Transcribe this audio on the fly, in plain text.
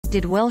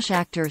Did Welsh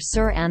actor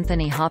Sir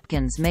Anthony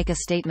Hopkins make a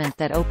statement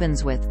that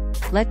opens with,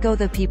 "Let go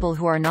the people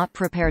who are not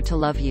prepared to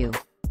love you.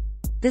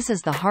 This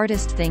is the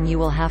hardest thing you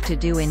will have to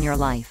do in your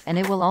life, and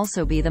it will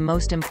also be the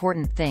most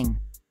important thing"?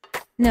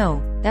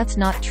 No, that's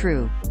not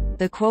true.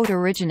 The quote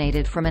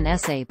originated from an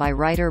essay by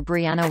writer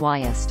Brianna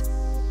Wiest.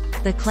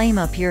 The claim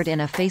appeared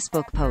in a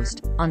Facebook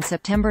post, on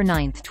September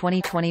 9,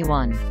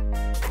 2021.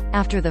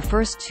 After the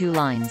first two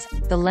lines,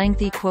 the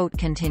lengthy quote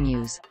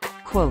continues,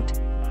 quote,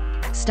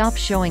 "Stop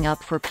showing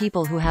up for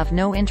people who have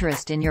no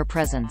interest in your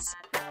presence.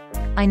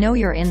 I know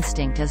your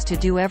instinct is to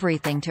do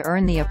everything to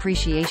earn the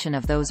appreciation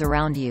of those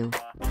around you.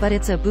 But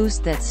it's a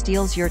boost that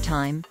steals your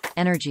time,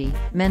 energy,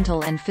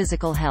 mental and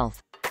physical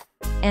health."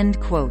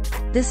 End quote.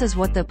 This is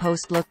what the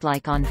post looked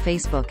like on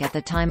Facebook at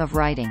the time of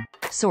writing.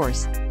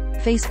 Source: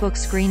 Facebook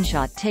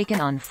screenshot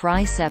taken on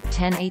Fri Sep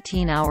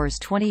 10:18 hours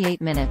 28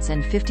 minutes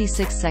and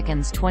 56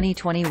 seconds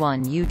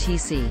 2021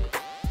 UTC.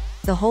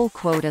 The whole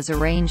quote is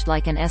arranged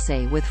like an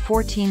essay with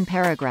 14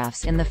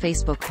 paragraphs in the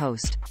Facebook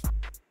post.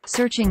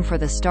 Searching for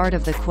the start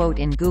of the quote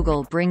in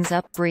Google brings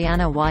up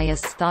Brianna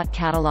Wiest's Thought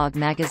Catalog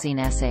magazine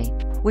essay,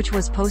 which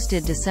was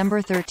posted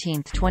December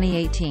 13,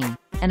 2018,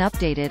 and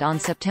updated on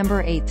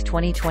September 8,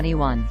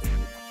 2021.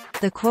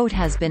 The quote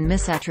has been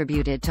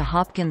misattributed to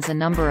Hopkins a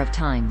number of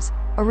times,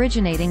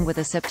 originating with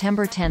a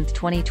September 10,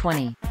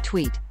 2020,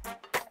 tweet.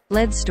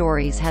 Lead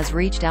Stories has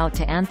reached out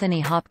to Anthony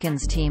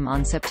Hopkins' team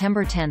on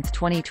September 10,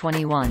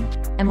 2021,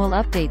 and will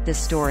update this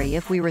story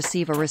if we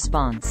receive a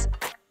response.